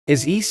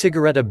Is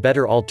e-cigarette a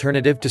better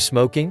alternative to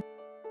smoking?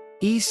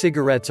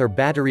 E-cigarettes are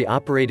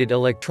battery-operated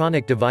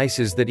electronic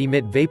devices that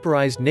emit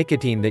vaporized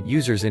nicotine that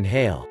users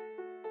inhale.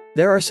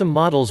 There are some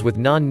models with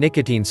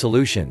non-nicotine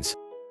solutions.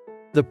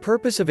 The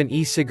purpose of an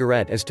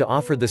e-cigarette is to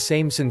offer the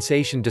same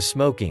sensation to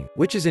smoking,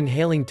 which is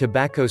inhaling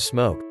tobacco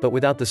smoke, but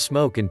without the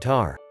smoke and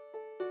tar.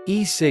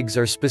 E-cigs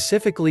are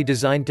specifically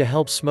designed to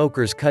help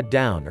smokers cut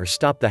down or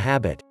stop the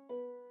habit.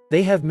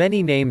 They have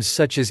many names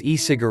such as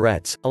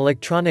e-cigarettes,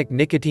 electronic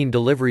nicotine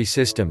delivery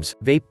systems,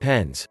 vape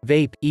pens,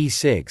 vape,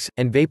 e-cigs,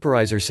 and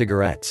vaporizer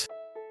cigarettes.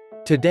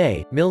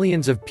 Today,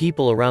 millions of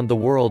people around the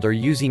world are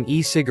using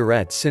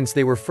e-cigarettes since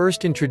they were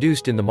first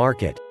introduced in the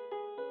market.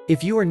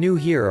 If you are new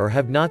here or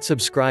have not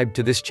subscribed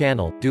to this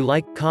channel, do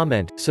like,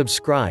 comment,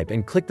 subscribe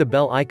and click the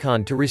bell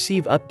icon to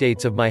receive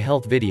updates of my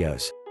health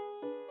videos.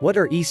 What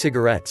are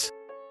e-cigarettes?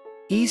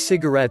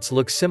 E-cigarettes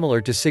look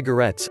similar to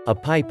cigarettes, a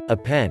pipe, a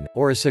pen,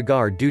 or a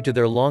cigar due to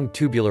their long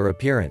tubular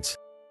appearance.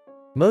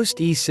 Most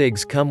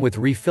e-cigs come with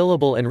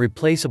refillable and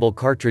replaceable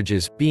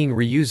cartridges, being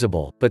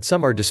reusable, but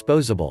some are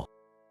disposable.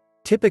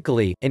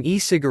 Typically, an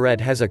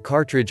e-cigarette has a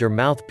cartridge or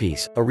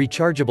mouthpiece, a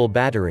rechargeable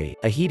battery,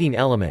 a heating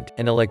element,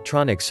 and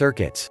electronic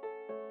circuits.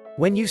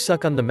 When you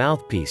suck on the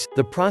mouthpiece,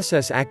 the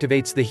process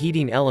activates the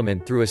heating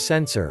element through a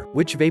sensor,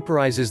 which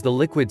vaporizes the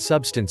liquid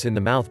substance in the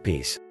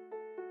mouthpiece.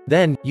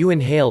 Then, you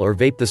inhale or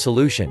vape the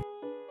solution.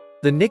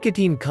 The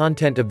nicotine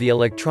content of the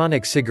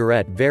electronic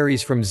cigarette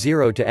varies from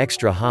 0 to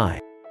extra high.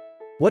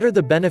 What are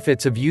the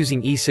benefits of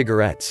using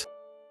e-cigarettes?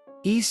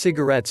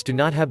 E-cigarettes do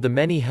not have the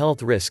many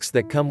health risks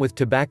that come with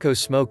tobacco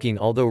smoking,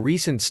 although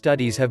recent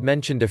studies have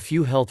mentioned a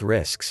few health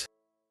risks.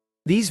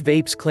 These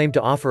vapes claim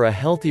to offer a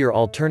healthier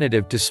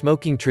alternative to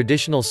smoking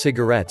traditional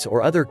cigarettes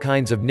or other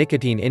kinds of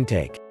nicotine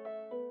intake.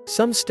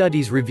 Some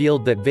studies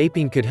revealed that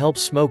vaping could help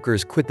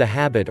smokers quit the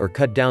habit or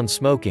cut down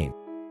smoking.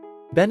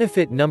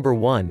 Benefit number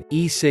 1,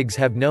 e-cigs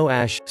have no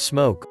ash,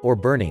 smoke, or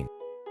burning.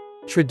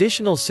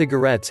 Traditional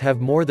cigarettes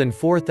have more than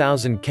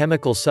 4,000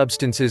 chemical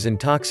substances and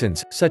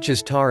toxins, such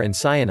as tar and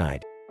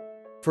cyanide.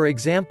 For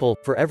example,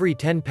 for every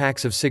 10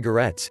 packs of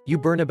cigarettes, you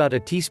burn about a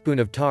teaspoon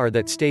of tar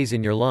that stays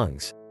in your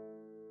lungs.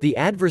 The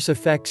adverse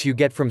effects you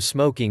get from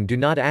smoking do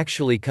not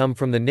actually come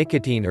from the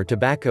nicotine or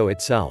tobacco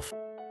itself.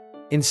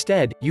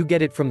 Instead, you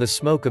get it from the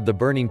smoke of the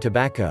burning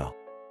tobacco.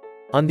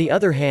 On the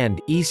other hand,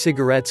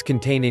 e-cigarettes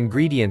contain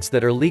ingredients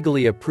that are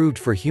legally approved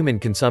for human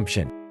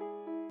consumption.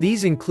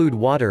 These include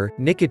water,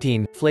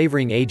 nicotine,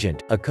 flavoring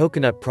agent, a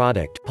coconut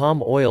product,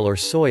 palm oil or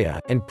soya,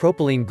 and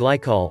propylene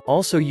glycol,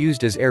 also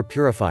used as air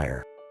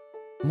purifier.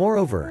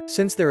 Moreover,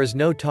 since there is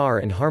no tar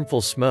and harmful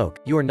smoke,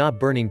 you are not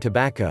burning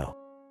tobacco.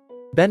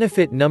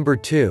 Benefit number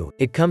 2,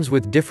 it comes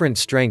with different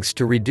strengths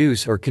to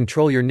reduce or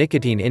control your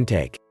nicotine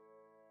intake.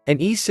 An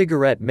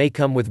e-cigarette may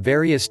come with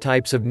various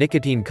types of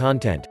nicotine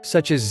content,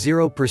 such as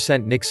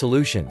 0% nic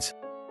solutions.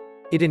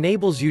 It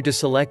enables you to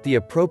select the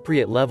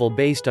appropriate level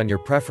based on your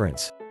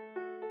preference.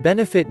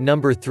 Benefit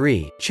number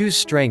 3, choose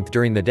strength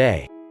during the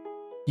day.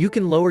 You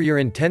can lower your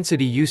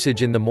intensity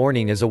usage in the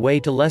morning as a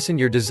way to lessen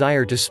your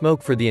desire to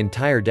smoke for the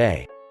entire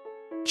day.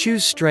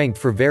 Choose strength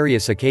for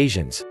various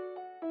occasions.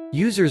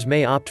 Users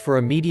may opt for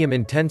a medium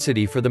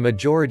intensity for the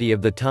majority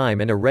of the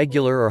time and a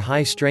regular or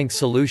high-strength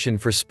solution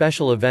for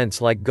special events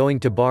like going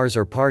to bars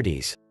or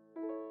parties.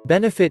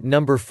 Benefit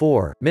number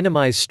 4,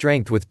 minimize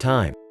strength with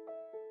time.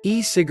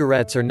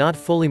 E-cigarettes are not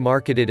fully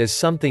marketed as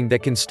something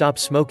that can stop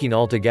smoking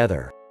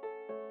altogether.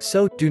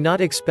 So, do not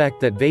expect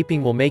that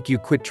vaping will make you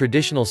quit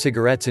traditional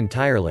cigarettes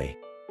entirely.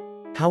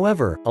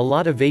 However, a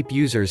lot of vape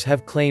users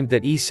have claimed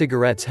that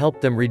e-cigarettes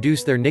help them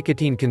reduce their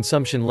nicotine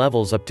consumption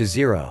levels up to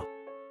 0.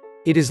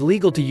 It is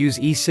legal to use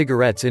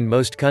e-cigarettes in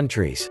most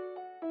countries.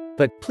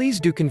 But, please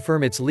do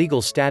confirm its legal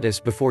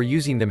status before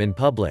using them in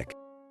public.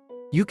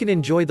 You can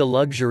enjoy the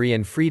luxury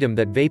and freedom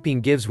that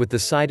vaping gives with the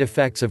side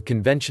effects of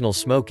conventional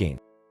smoking.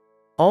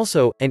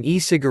 Also, an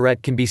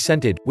e-cigarette can be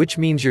scented, which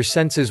means your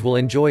senses will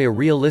enjoy a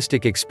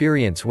realistic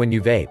experience when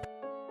you vape.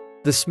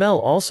 The smell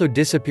also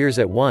disappears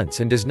at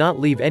once and does not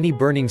leave any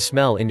burning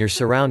smell in your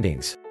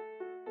surroundings.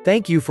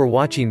 Thank you for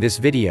watching this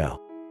video.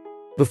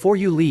 Before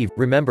you leave,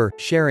 remember,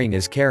 sharing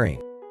is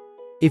caring.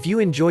 If you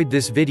enjoyed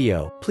this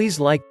video, please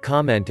like,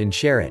 comment and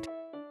share it.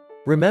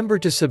 Remember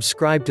to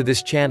subscribe to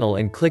this channel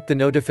and click the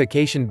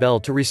notification bell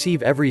to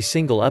receive every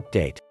single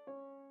update.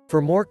 For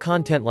more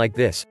content like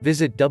this,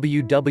 visit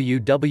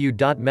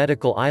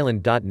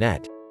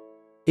www.medicalisland.net.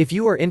 If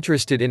you are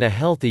interested in a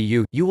healthy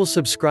you will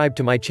subscribe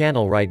to my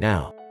channel right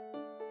now.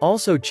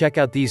 Also check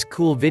out these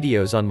cool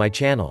videos on my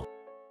channel.